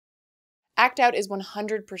Act Out is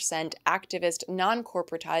 100% activist,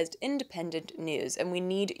 non-corporatized, independent news, and we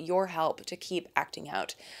need your help to keep acting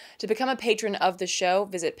out. To become a patron of the show,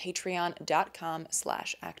 visit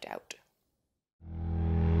patreon.com/actout.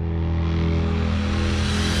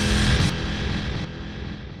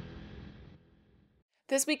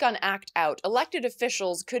 This week on Act Out, elected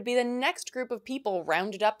officials could be the next group of people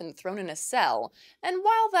rounded up and thrown in a cell. And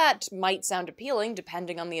while that might sound appealing,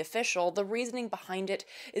 depending on the official, the reasoning behind it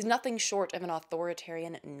is nothing short of an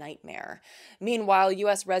authoritarian nightmare. Meanwhile,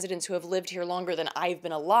 U.S. residents who have lived here longer than I've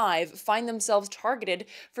been alive find themselves targeted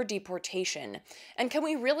for deportation. And can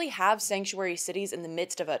we really have sanctuary cities in the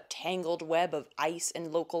midst of a tangled web of ICE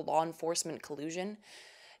and local law enforcement collusion?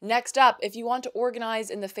 Next up, if you want to organize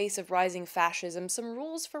in the face of rising fascism, some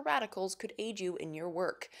rules for radicals could aid you in your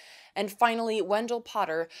work. And finally, Wendell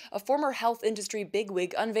Potter, a former health industry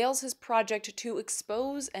bigwig, unveils his project to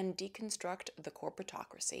expose and deconstruct the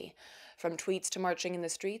corporatocracy. From tweets to marching in the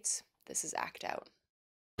streets, this is Act Out.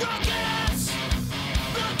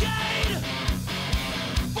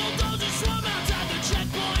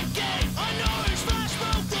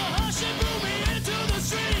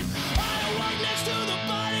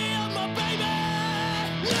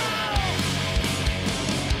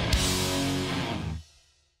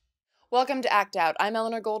 Welcome to Act Out. I'm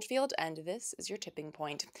Eleanor Goldfield, and this is your tipping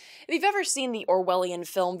point. If you've ever seen the Orwellian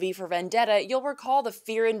film V for Vendetta, you'll recall the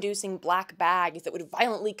fear-inducing black bags that would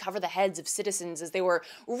violently cover the heads of citizens as they were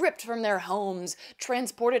ripped from their homes,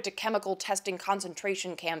 transported to chemical testing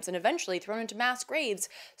concentration camps, and eventually thrown into mass graves,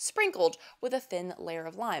 sprinkled with a thin layer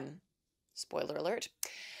of lime. Spoiler alert.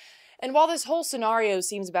 And while this whole scenario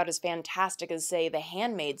seems about as fantastic as, say, The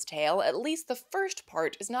Handmaid's Tale, at least the first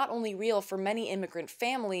part is not only real for many immigrant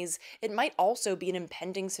families, it might also be an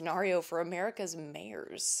impending scenario for America's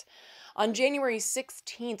mayors. On January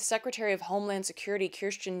 16th, Secretary of Homeland Security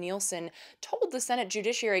Kirstjen Nielsen told the Senate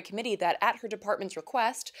Judiciary Committee that, at her department's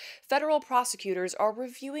request, federal prosecutors are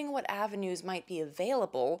reviewing what avenues might be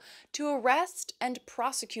available to arrest and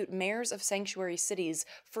prosecute mayors of sanctuary cities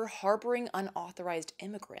for harboring unauthorized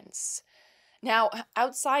immigrants. Now,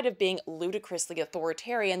 outside of being ludicrously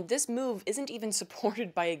authoritarian, this move isn't even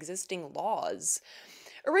supported by existing laws.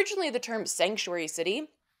 Originally, the term sanctuary city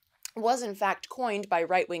was in fact coined by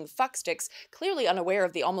right-wing fucksticks, clearly unaware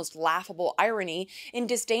of the almost laughable irony in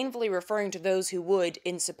disdainfully referring to those who would,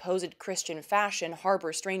 in supposed Christian fashion,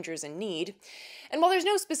 harbor strangers in need. And while there's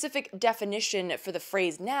no specific definition for the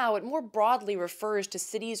phrase now, it more broadly refers to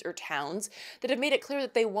cities or towns that have made it clear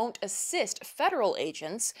that they won't assist federal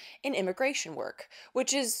agents in immigration work,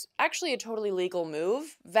 which is actually a totally legal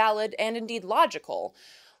move, valid, and indeed logical.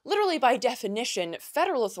 Literally, by definition,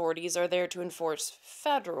 federal authorities are there to enforce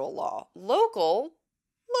federal law. Local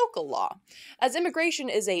law. As immigration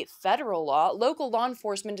is a federal law, local law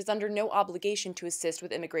enforcement is under no obligation to assist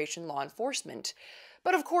with immigration law enforcement.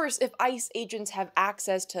 But of course, if ICE agents have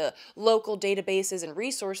access to local databases and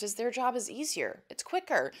resources, their job is easier, it's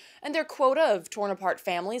quicker, and their quota of torn-apart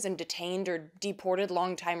families and detained or deported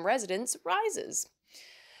longtime residents rises.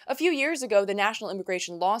 A few years ago, the National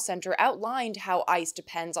Immigration Law Center outlined how ICE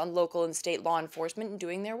depends on local and state law enforcement in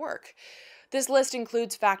doing their work. This list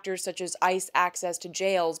includes factors such as ICE access to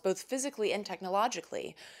jails, both physically and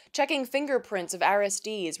technologically, checking fingerprints of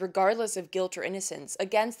arrestees, regardless of guilt or innocence,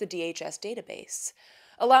 against the DHS database,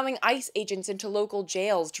 allowing ICE agents into local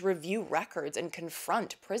jails to review records and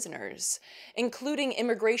confront prisoners, including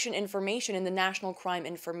immigration information in the National Crime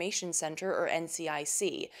Information Center, or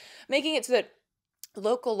NCIC, making it so that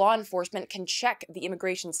local law enforcement can check the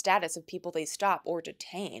immigration status of people they stop or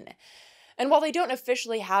detain. And while they don't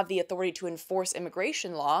officially have the authority to enforce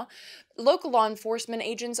immigration law, local law enforcement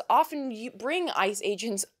agents often bring ICE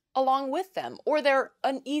agents along with them, or they're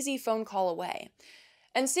an easy phone call away.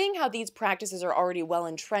 And seeing how these practices are already well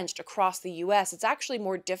entrenched across the US, it's actually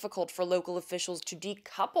more difficult for local officials to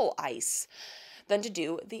decouple ICE than to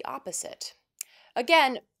do the opposite.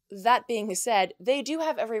 Again, that being said, they do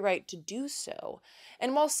have every right to do so.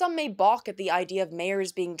 And while some may balk at the idea of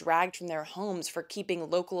mayors being dragged from their homes for keeping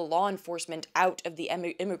local law enforcement out of the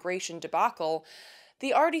immigration debacle,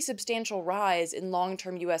 the already substantial rise in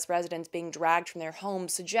long-term U.S. residents being dragged from their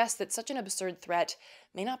homes suggests that such an absurd threat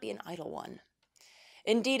may not be an idle one.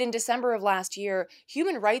 Indeed, in December of last year,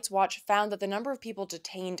 Human Rights Watch found that the number of people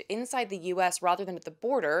detained inside the U.S. rather than at the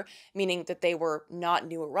border, meaning that they were not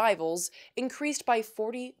new arrivals, increased by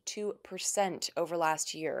 42% over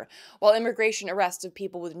last year, while immigration arrests of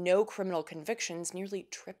people with no criminal convictions nearly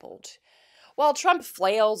tripled. While Trump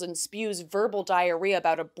flails and spews verbal diarrhea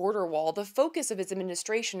about a border wall, the focus of his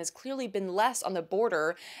administration has clearly been less on the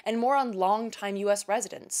border and more on longtime U.S.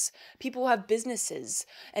 residents, people who have businesses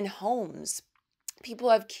and homes, people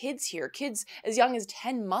who have kids here, kids as young as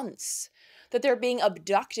 10 months, that they're being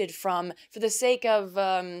abducted from for the sake of,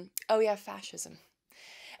 fascism.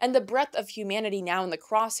 And the breadth of humanity now in the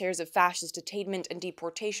crosshairs of fascist detainment and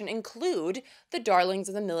deportation include the darlings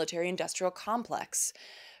of the military-industrial complex.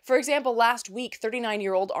 For example, last week,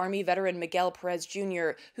 39-year-old Army veteran Miguel Perez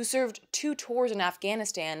Jr., who served 2 tours in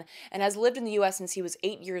Afghanistan and has lived in the U.S. since he was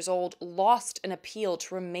 8 years old, lost an appeal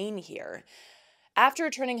to remain here. After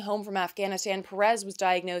returning home from Afghanistan, Perez was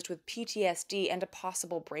diagnosed with PTSD and a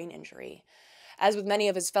possible brain injury. As with many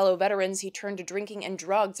of his fellow veterans, he turned to drinking and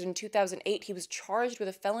drugs, and in 2008 he was charged with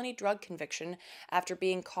a felony drug conviction after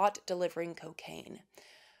being caught delivering cocaine.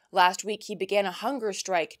 Last week, he began a hunger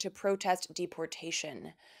strike to protest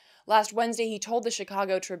deportation. Last Wednesday, he told the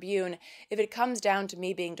Chicago Tribune, "If it comes down to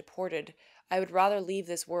me being deported, I would rather leave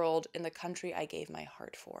this world in the country I gave my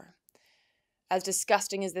heart for." As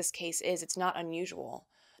disgusting as this case is, it's not unusual,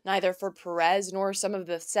 neither for Perez nor some of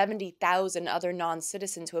the 70,000 other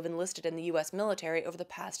non-citizens who have enlisted in the U.S. military over the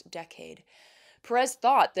past decade. Perez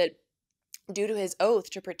thought that due to his oath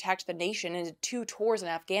to protect the nation and 2 tours in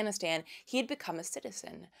Afghanistan, he had become a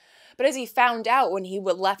citizen. But as he found out when he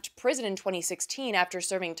left prison in 2016 after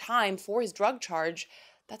serving time for his drug charge,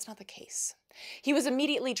 that's not the case. He was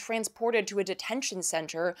immediately transported to a detention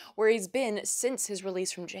center where he's been since his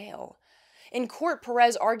release from jail. In court,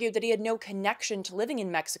 Perez argued that he had no connection to living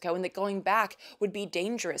in Mexico and that going back would be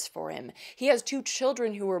dangerous for him. He has 2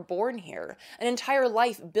 children who were born here, an entire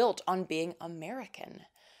life built on being American.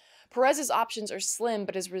 Perez's options are slim,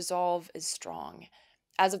 but his resolve is strong.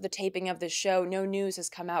 As of the taping of this show, no news has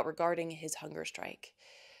come out regarding his hunger strike.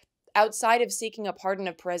 Outside of seeking a pardon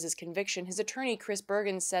of Perez's conviction, his attorney, Chris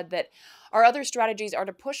Bergen, said that our other strategies are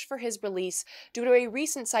to push for his release due to a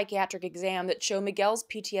recent psychiatric exam that show Miguel's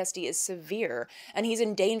PTSD is severe, and he's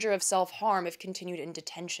in danger of self-harm if continued in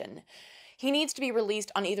detention. He needs to be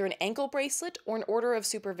released on either an ankle bracelet or an order of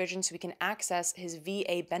supervision so he can access his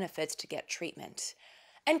VA benefits to get treatment.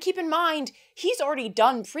 And keep in mind, he's already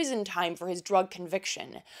done prison time for his drug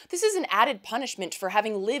conviction. This is an added punishment for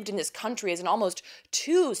having lived in this country as an almost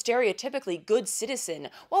too stereotypically good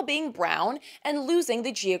citizen while being brown and losing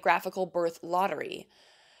the geographical birth lottery.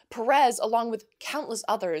 Perez, along with countless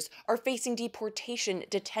others, are facing deportation,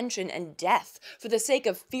 detention, and death for the sake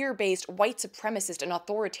of fear-based white supremacist and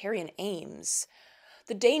authoritarian aims.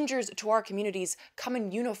 The dangers to our communities come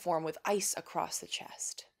in uniform with ice across the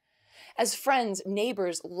chest. As friends,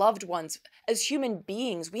 neighbors, loved ones, as human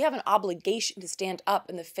beings, we have an obligation to stand up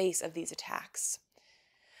in the face of these attacks.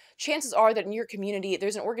 Chances are that in your community,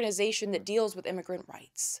 there's an organization that deals with immigrant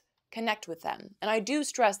rights. Connect with them. And I do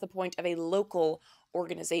stress the point of a local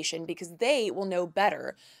organization because they will know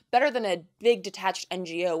better than a big detached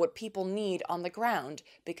NGO, what people need on the ground,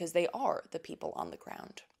 because they are the people on the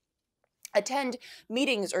ground. Attend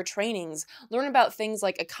meetings or trainings, learn about things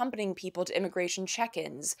like accompanying people to immigration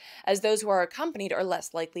check-ins, as those who are accompanied are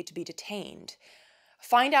less likely to be detained.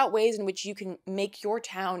 Find out ways in which you can make your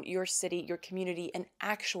town, your city, your community an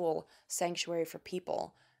actual sanctuary for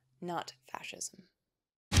people, not fascism.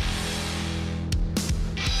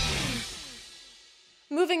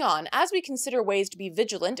 Moving on, as we consider ways to be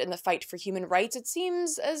vigilant in the fight for human rights, it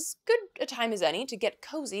seems as good a time as any to get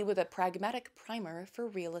cozy with a pragmatic primer for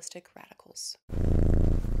realistic radicals.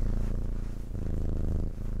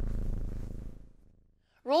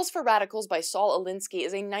 Rules for Radicals by Saul Alinsky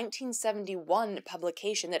is a 1971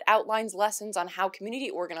 publication that outlines lessons on how community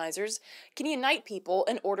organizers can unite people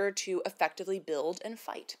in order to effectively build and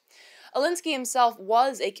fight. Alinsky himself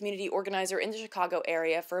was a community organizer in the Chicago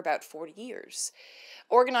area for about 40 years,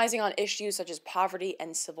 organizing on issues such as poverty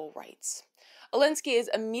and civil rights. Alinsky is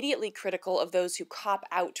immediately critical of those who cop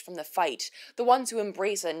out from the fight, the ones who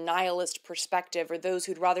embrace a nihilist perspective or those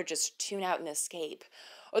who'd rather just tune out and escape,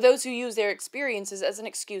 or those who use their experiences as an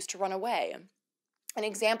excuse to run away. An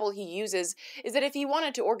example he uses is that if he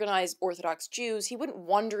wanted to organize Orthodox Jews, he wouldn't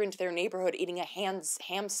wander into their neighborhood eating a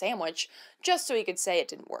ham sandwich just so he could say it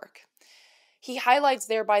didn't work. He highlights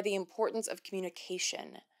thereby the importance of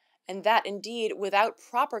communication, and that indeed, without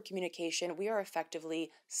proper communication, we are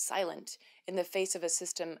effectively silent in the face of a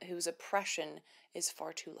system whose oppression is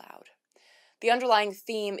far too loud. The underlying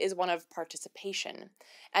theme is one of participation,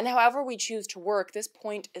 and however we choose to work, this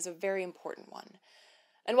point is a very important one.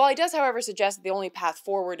 And while he does, however, suggest that the only path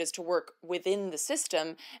forward is to work within the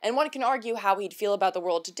system, and one can argue how he'd feel about the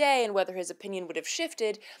world today and whether his opinion would have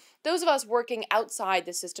shifted, those of us working outside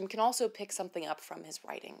the system can also pick something up from his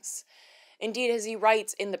writings. Indeed, as he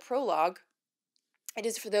writes in the prologue, it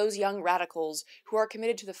is for those young radicals who are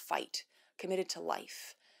committed to the fight, committed to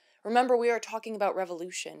life. Remember, we are talking about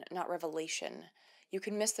revolution, not revelation. You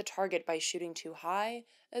can miss the target by shooting too high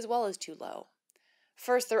as well as too low.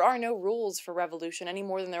 First, there are no rules for revolution any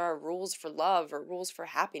more than there are rules for love or rules for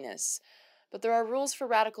happiness. But there are rules for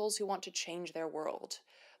radicals who want to change their world.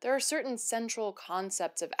 There are certain central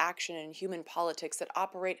concepts of action in human politics that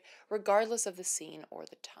operate regardless of the scene or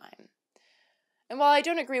the time. And while I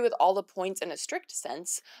don't agree with all the points in a strict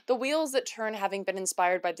sense, the wheels that turn having been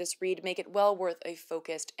inspired by this read make it well worth a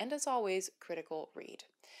focused and, as always, critical read.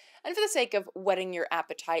 And for the sake of whetting your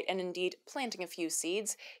appetite and indeed planting a few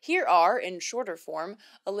seeds, here are, in shorter form,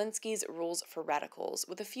 Alinsky's Rules for Radicals,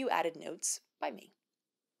 with a few added notes by me.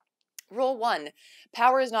 Rule 1.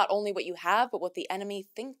 Power is not only what you have, but what the enemy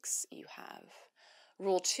thinks you have.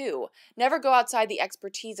 Rule 2. Never go outside the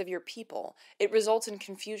expertise of your people. It results in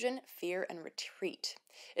confusion, fear, and retreat.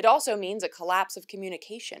 It also means a collapse of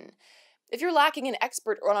communication. If you're lacking an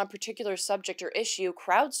expert on a particular subject or issue,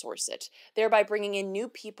 crowdsource it, thereby bringing in new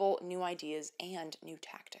people, new ideas, and new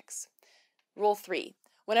tactics. Rule 3.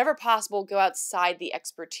 Whenever possible, go outside the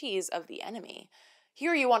expertise of the enemy.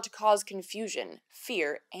 Here you want to cause confusion,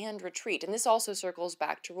 fear, and retreat, and this also circles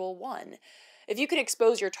back to Rule 1. If you can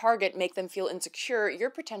expose your target, make them feel insecure, your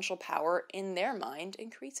potential power in their mind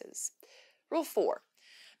increases. Rule 4.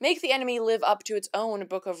 Make the enemy live up to its own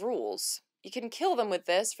book of rules. You can kill them with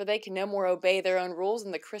this, for they can no more obey their own rules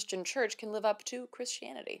than the Christian church can live up to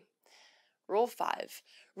Christianity. Rule 5.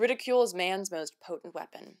 Ridicule is man's most potent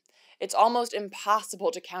weapon. It's almost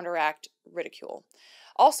impossible to counteract ridicule.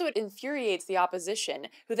 Also, it infuriates the opposition,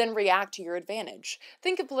 who then react to your advantage.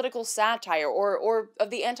 Think of political satire or of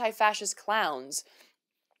the anti-fascist clowns,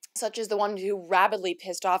 such as the one who rabidly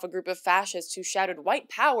pissed off a group of fascists who shouted "white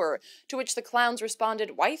power," to which the clowns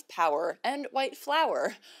responded "wife power" and "white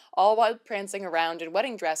flower," all while prancing around in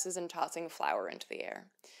wedding dresses and tossing flour into the air.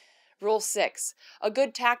 Rule 6. A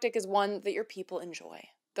good tactic is one that your people enjoy.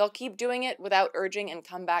 They'll keep doing it without urging and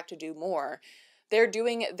come back to do more. They're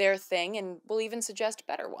doing their thing and will even suggest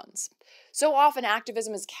better ones. So often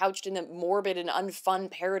activism is couched in a morbid and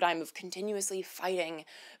unfun paradigm of continuously fighting,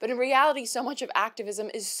 but in reality so much of activism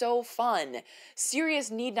is so fun.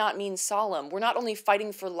 Serious need not mean solemn. We're not only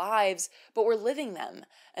fighting for lives, but we're living them,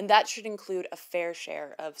 and that should include a fair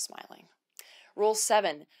share of smiling. Rule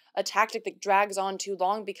 7. A tactic that drags on too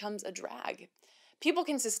long becomes a drag. People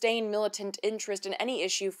can sustain militant interest in any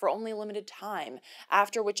issue for only a limited time,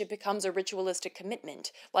 after which it becomes a ritualistic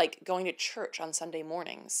commitment, like going to church on Sunday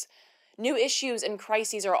mornings. New issues and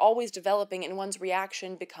crises are always developing, and one's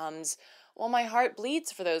reaction becomes, well, my heart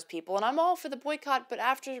bleeds for those people, and I'm all for the boycott, but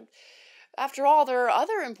after all, there are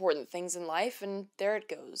other important things in life, and there it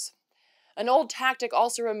goes. An old tactic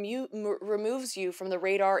also removes you from the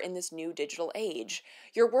radar in this new digital age.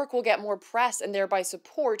 Your work will get more press and thereby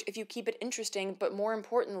support if you keep it interesting, but more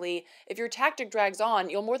importantly, if your tactic drags on,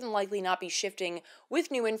 you'll more than likely not be shifting with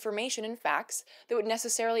new information and facts that would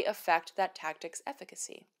necessarily affect that tactic's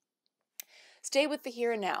efficacy. Stay with the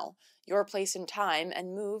here and now, your place in time,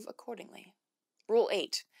 and move accordingly. Rule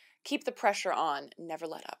 8. Keep the pressure on, never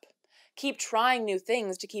let up. Keep trying new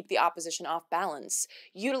things to keep the opposition off balance.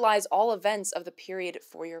 Utilize all events of the period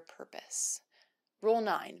for your purpose. Rule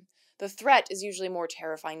 9. The threat is usually more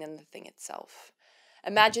terrifying than the thing itself.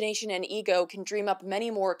 Imagination and ego can dream up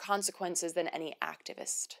many more consequences than any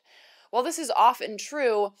activist. While this is often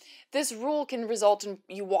true, this rule can result in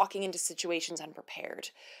you walking into situations unprepared.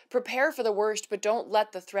 Prepare for the worst, but don't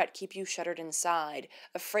let the threat keep you shuttered inside,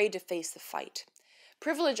 afraid to face the fight.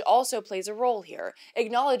 Privilege also plays a role here.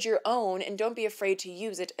 Acknowledge your own and don't be afraid to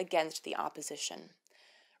use it against the opposition.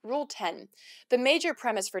 Rule 10. The major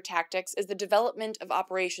premise for tactics is the development of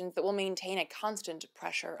operations that will maintain a constant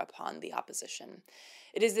pressure upon the opposition.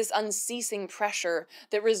 It is this unceasing pressure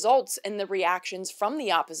that results in the reactions from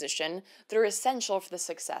the opposition that are essential for the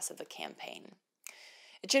success of the campaign.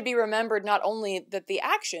 It should be remembered not only that the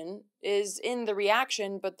action is in the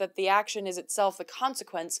reaction, but that the action is itself the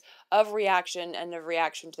consequence of reaction and of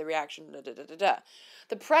reaction to the reaction,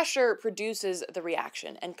 The pressure produces the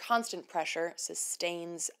reaction, and constant pressure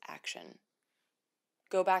sustains action.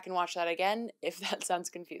 Go back and watch that again if that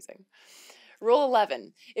sounds confusing. Rule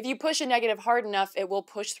 11. If you push a negative hard enough, it will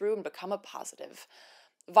push through and become a positive.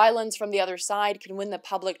 Violence from the other side can win the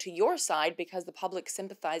public to your side because the public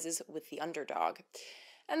sympathizes with the underdog.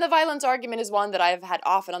 And the violence argument is one that I've had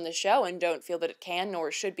often on the show and don't feel that it can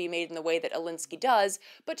nor should be made in the way that Alinsky does,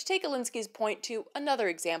 but to take Alinsky's point to another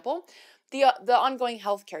example, The ongoing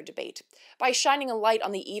healthcare debate. By shining a light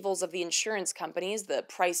on the evils of the insurance companies, the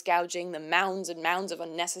price gouging, the mounds and mounds of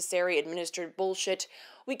unnecessary administered bullshit,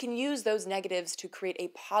 we can use those negatives to create a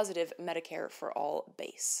positive Medicare for all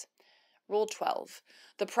base. Rule 12.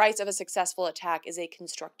 The price of a successful attack is a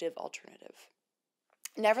constructive alternative.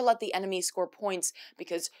 Never let the enemy score points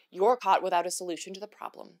because you're caught without a solution to the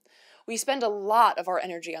problem. We spend a lot of our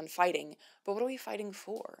energy on fighting, but what are we fighting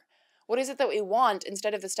for? What is it that we want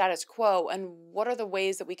instead of the status quo, and what are the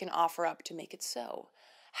ways that we can offer up to make it so?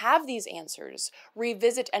 Have these answers,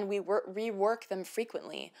 revisit and rework them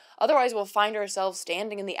frequently. Otherwise, we'll find ourselves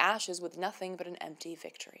standing in the ashes with nothing but an empty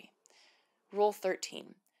victory. Rule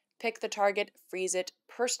 13. Pick the target, freeze it,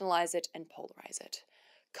 personalize it, and polarize it.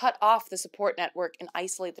 Cut off the support network and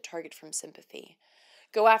isolate the target from sympathy.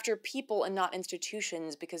 Go after people and not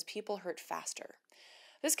institutions because people hurt faster.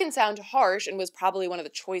 This can sound harsh and was probably one of the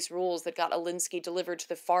choice rules that got Alinsky delivered to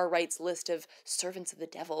the far right's list of servants of the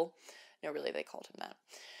devil. No, really, they called him that.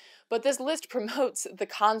 But this list promotes the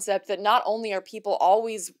concept that not only are people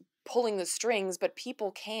always pulling the strings, but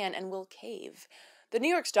people can and will cave. The New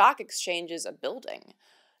York Stock Exchange is a building.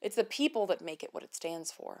 It's the people that make it what it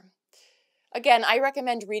stands for. Again, I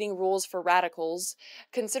recommend reading Rules for Radicals,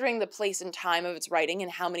 considering the place and time of its writing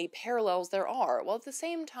and how many parallels there are, while at the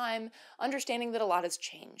same time understanding that a lot has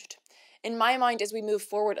changed. In my mind, as we move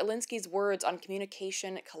forward, Alinsky's words on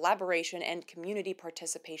communication, collaboration, and community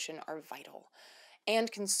participation are vital,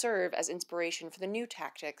 and can serve as inspiration for the new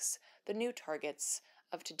tactics, the new targets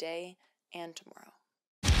of today and tomorrow.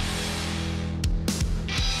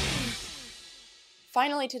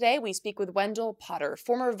 Finally today, we speak with Wendell Potter,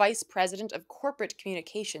 former Vice President of Corporate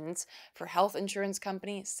Communications for health insurance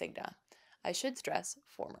company Cigna. I should stress,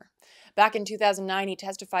 former. Back in 2009, he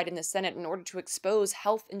testified in the Senate in order to expose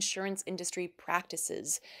health insurance industry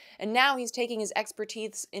practices. And now he's taking his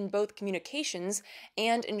expertise in both communications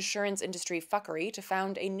and insurance industry fuckery to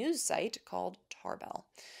found a news site called Tarbell.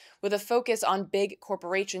 With a focus on big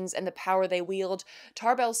corporations and the power they wield,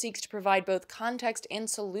 Tarbell seeks to provide both context and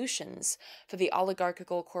solutions for the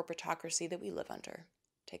oligarchical corporatocracy that we live under.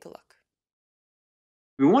 Take a look.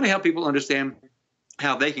 We want to help people understand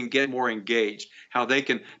how they can get more engaged, how they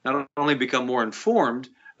can not only become more informed,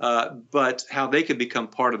 but how they can become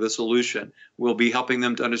part of the solution. We'll be helping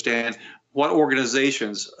them to understand what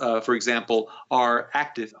organizations, for example, are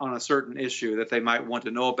active on a certain issue that they might want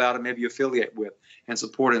to know about and maybe affiliate with and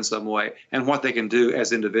support in some way, and what they can do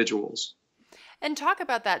as individuals. And talk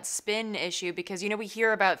about that spin issue, because, we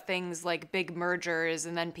hear about things like big mergers,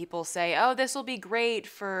 and then people say, oh, this will be great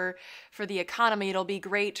for the economy, it'll be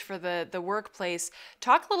great for the workplace.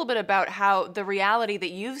 Talk a little bit about how the reality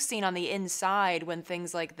that you've seen on the inside when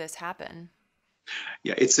things like this happen.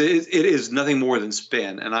 Yeah, it is nothing more than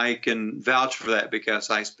spin, and I can vouch for that because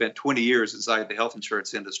I spent 20 years inside the health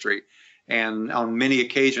insurance industry, and on many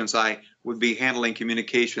occasions I would be handling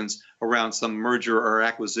communications around some merger or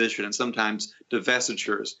acquisition, and sometimes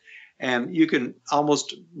divestitures. And you can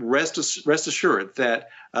almost rest assured that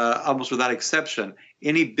almost without exception,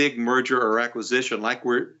 any big merger or acquisition like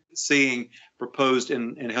we're seeing proposed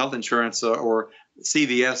in health insurance or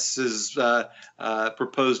CVS's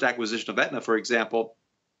proposed acquisition of Aetna, for example,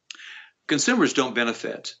 consumers don't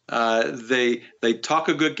benefit. They talk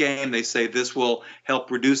a good game. They say this will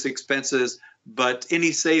help reduce expenses, but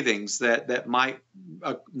any savings that might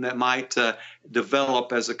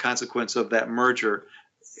develop as a consequence of that merger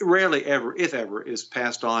rarely ever, if ever, is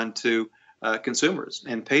passed on to consumers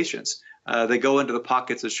and patients. They go into the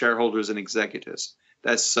pockets of shareholders and executives.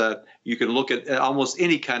 That's you can look at almost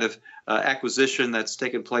any kind of acquisition that's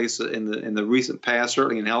taken place in the recent past,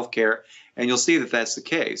 certainly in healthcare, and you'll see that that's the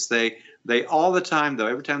case. They all the time, though,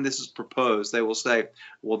 every time this is proposed, they will say,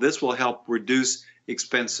 well, this will help reduce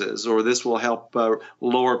expenses, or this will help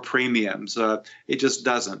lower premiums. It just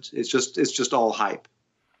doesn't. It's just all hype.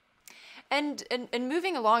 And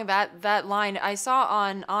moving along that line, I saw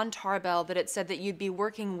on Tarbell that it said that you'd be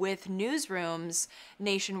working with newsrooms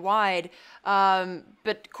nationwide,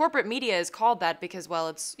 but corporate media is called that because, well,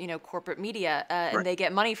 it's corporate media, and Right. they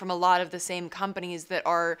get money from a lot of the same companies that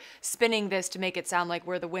are spinning this to make it sound like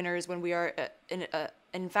we're the winners when we are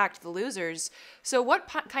in fact the losers. So what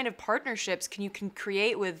kind of partnerships can you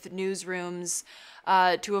create with newsrooms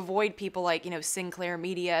to avoid people like Sinclair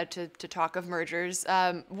Media to talk of mergers?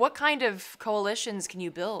 What kind of coalitions can you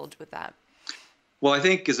build with that? Well, I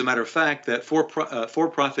think, as a matter of fact, that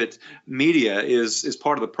for-profit media is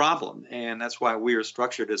part of the problem, and that's why we are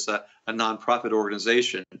structured as a nonprofit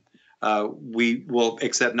organization. We will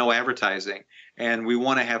accept no advertising. And we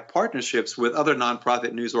want to have partnerships with other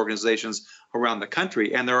nonprofit news organizations around the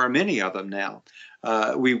country, and there are many of them now.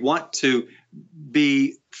 We want to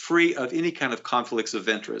be free of any kind of conflicts of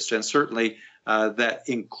interest, and certainly that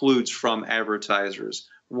includes from advertisers.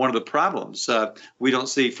 One of the problems, we don't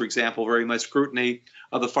see, for example, very much scrutiny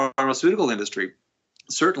of the pharmaceutical industry.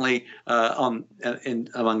 Certainly among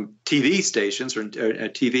TV stations or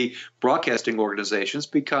TV broadcasting organizations,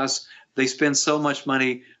 because they spend so much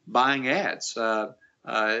money buying ads.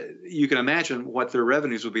 You can imagine what their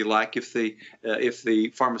revenues would be like if the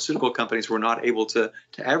pharmaceutical companies were not able to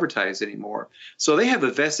advertise anymore. So they have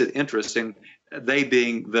a vested interest in, they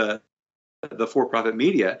being the for-profit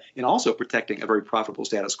media, in also protecting a very profitable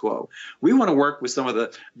status quo. We want to work with some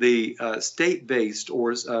of the state-based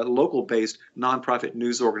or local-based nonprofit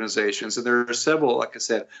news organizations, and there are several, like I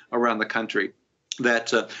said, around the country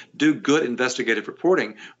that do good investigative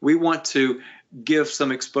reporting. We want to give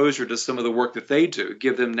some exposure to some of the work that they do,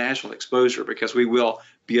 give them national exposure, because we will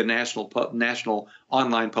be a national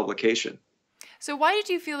online publication. So why did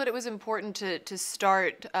you feel that it was important to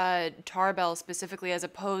start Tarbell specifically, as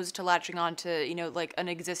opposed to latching on to, you know, like an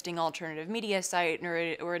existing alternative media site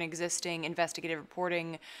or an existing investigative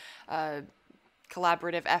reporting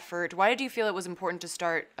collaborative effort? Why did you feel it was important to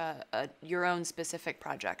start your own specific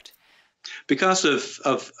project? Because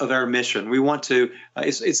of our mission. We want to,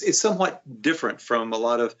 it's somewhat different from a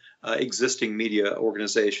lot of existing media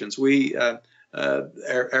organizations.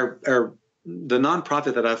 The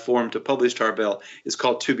nonprofit that I formed to publish Tarbell is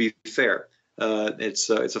called To Be Fair. It's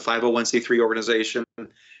a 501c3 organization.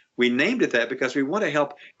 We named it that because we want to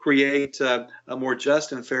help create a more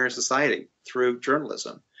just and fair society through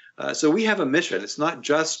journalism. So we have a mission. It's not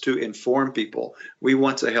just to inform people. We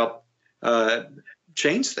want to help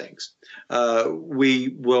change things.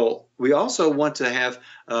 We also want to have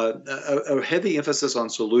a heavy emphasis on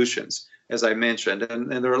solutions, as I mentioned, and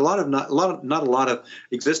there are not a lot of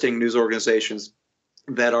existing news organizations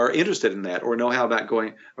that are interested in that or know how about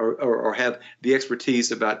going or have the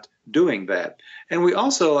expertise about doing that. And we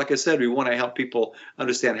also, like I said, we want to help people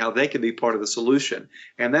understand how they can be part of the solution,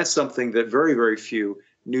 and that's something that very, very few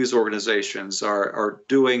news organizations are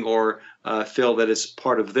doing or feel that it's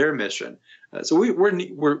part of their mission. So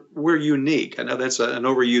we're unique. I know that's an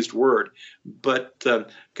overused word, but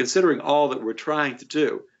considering all that we're trying to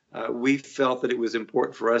do, we felt that it was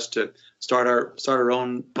important for us to start our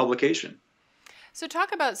own publication. So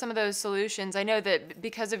talk about some of those solutions. I know that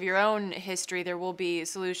because of your own history, there will be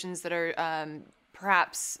solutions that are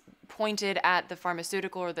perhaps pointed at the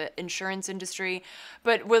pharmaceutical or the insurance industry,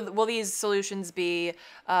 but will these solutions be,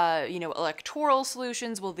 electoral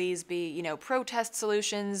solutions? Will these be, protest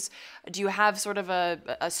solutions? Do you have sort of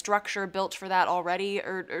a structure built for that already,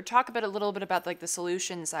 or talk about a little bit about like the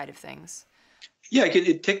solution side of things? Yeah,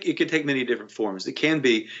 it can take many different forms. It can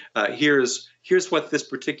be here's what this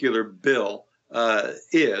particular bill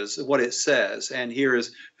is, what it says, and here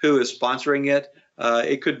is who is sponsoring it.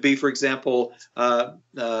 It could be, for example,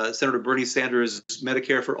 Senator Bernie Sanders'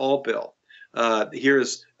 Medicare for All bill.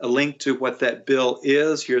 Here's a link to what that bill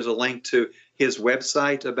is. Here's a link to his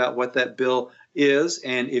website about what that bill is.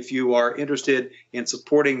 And if you are interested in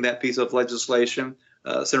supporting that piece of legislation,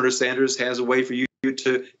 Senator Sanders has a way for you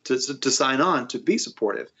to sign on to be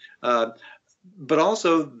supportive. But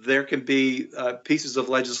also there can be pieces of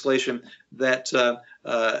legislation that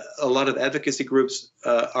a lot of advocacy groups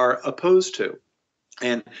are opposed to.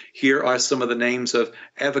 And here are some of the names of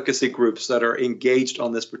advocacy groups that are engaged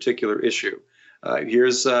on this particular issue.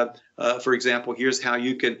 For example, here's how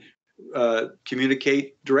you can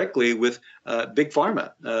communicate directly with Big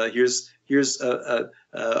Pharma. Here's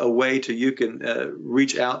a way you can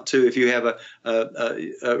reach out to, if you have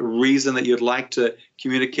a reason that you'd like to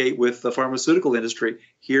communicate with the pharmaceutical industry,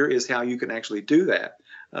 here is how you can actually do that.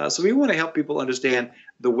 So we want to help people understand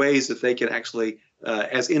the ways that they can actually,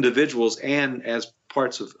 as individuals and as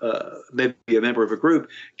parts of maybe a member of a group,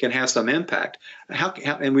 can have some impact.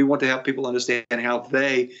 And we want to help people understand how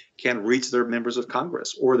they can reach their members of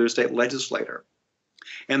Congress or their state legislator.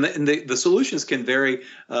 And the solutions can vary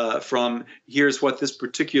from here's what this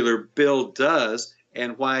particular bill does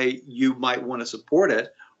and why you might want to support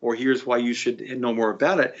it, or here's why you should know more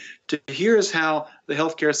about it, to here's how the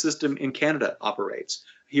healthcare system in Canada operates.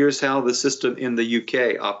 Here's how the system in the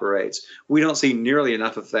UK operates. We don't see nearly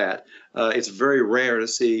enough of that. It's very rare to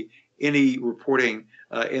see any reporting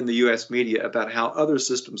in the U.S. media about how other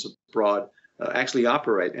systems abroad actually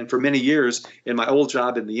operate. And for many years in my old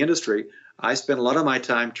job in the industry, I spent a lot of my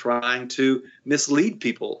time trying to mislead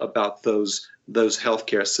people about those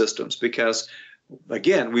healthcare systems, because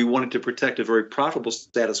again, we wanted to protect a very profitable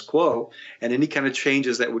status quo, and any kind of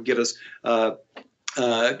changes that would get us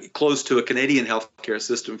close to a Canadian healthcare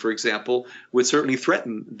system, for example, would certainly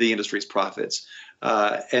threaten the industry's profits.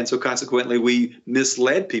 And so consequently, we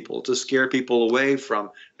misled people to scare people away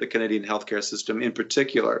from the Canadian healthcare system in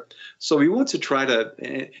particular. So we want to try to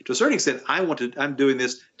a certain extent, I'm doing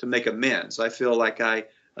this to make amends. I feel like I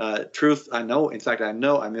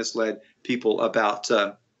know I misled people about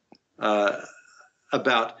the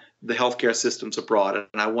healthcare systems abroad,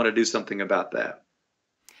 and I want to do something about that.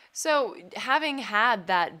 So, having had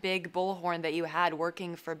that big bullhorn that you had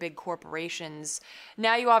working for big corporations,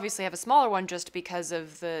 now you obviously have a smaller one just because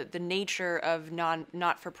of the nature of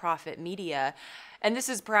not-for-profit media. And this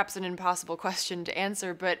is perhaps an impossible question to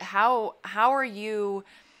answer, but how are you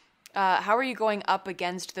going up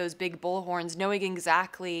against those big bullhorns, knowing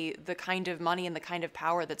exactly the kind of money and the kind of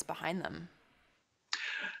power that's behind them?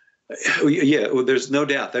 Yeah, well, there's no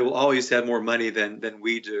doubt they will always have more money than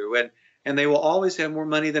we do, and they will always have more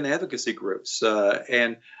money than advocacy groups.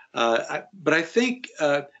 But I think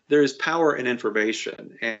there is power in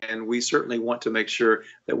information, and we certainly want to make sure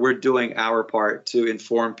that we're doing our part to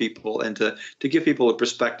inform people and to give people a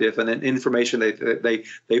perspective and an information they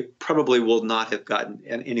probably will not have gotten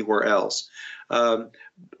anywhere else.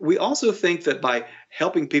 We also think that by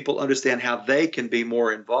helping people understand how they can be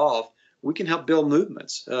more involved, we can help build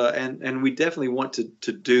movements, and we definitely want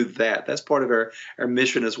to do that. That's part of our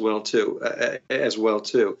mission as well too.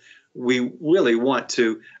 We really want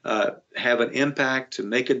to have an impact, to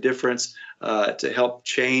make a difference, to help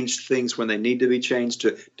change things when they need to be changed,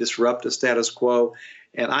 to disrupt the status quo.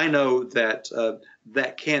 And I know that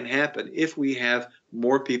that can happen if we have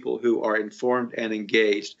more people who are informed and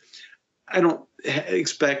engaged. I don't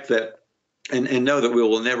expect that. And know that we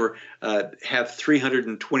will never have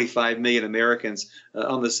 325 million Americans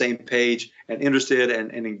on the same page and interested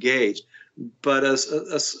and engaged. But a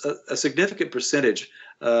significant percentage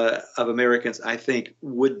of Americans, I think,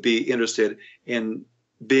 would be interested in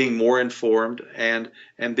being more informed and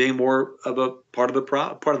being more of a part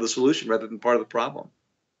of the solution rather than part of the problem.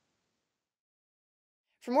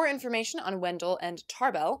 For more information on Wendell and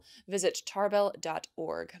Tarbell, visit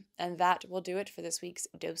tarbell.org. And that will do it for this week's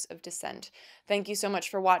Dose of Dissent. Thank you so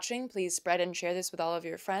much for watching. Please spread and share this with all of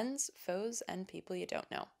your friends, foes, and people you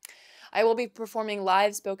don't know. I will be performing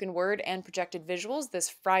live spoken word and projected visuals this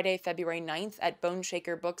Friday, February 9th at Bone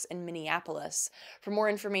Shaker Books in Minneapolis. For more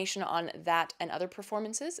information on that and other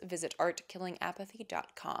performances, visit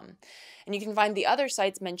artkillingapathy.com. And you can find the other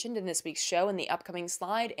sites mentioned in this week's show in the upcoming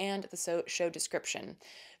slide and the show description.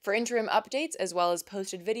 For interim updates, as well as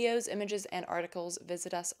posted videos, images, and articles,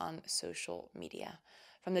 visit us on social media.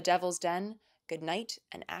 From the Devil's Den, good night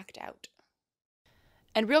and act out.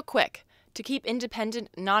 And real quick, to keep independent,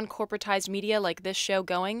 non-corporatized media like this show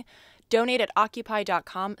going, donate at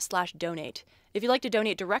Occupy.com/donate. If you'd like to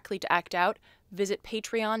donate directly to Act Out, visit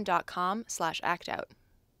Patreon.com/actout.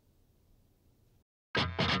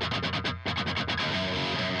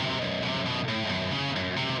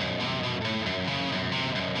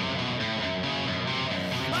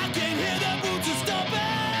 I can hear the boots are stomping.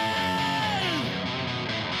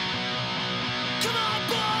 Come on,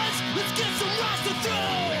 boys, let's get some rocks to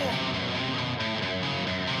throw.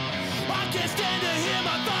 I can't stand to hear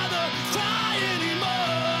my father cry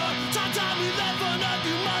anymore. Time we left for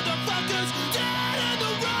nothing, motherfuckers dead in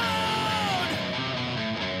the road.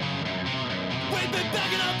 We've been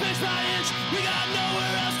begging up inch by inch, we got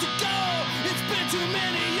nowhere else to go. It's been too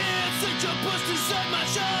many years since you pushed and served my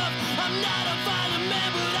shove. I'm not a violent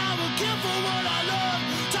man, but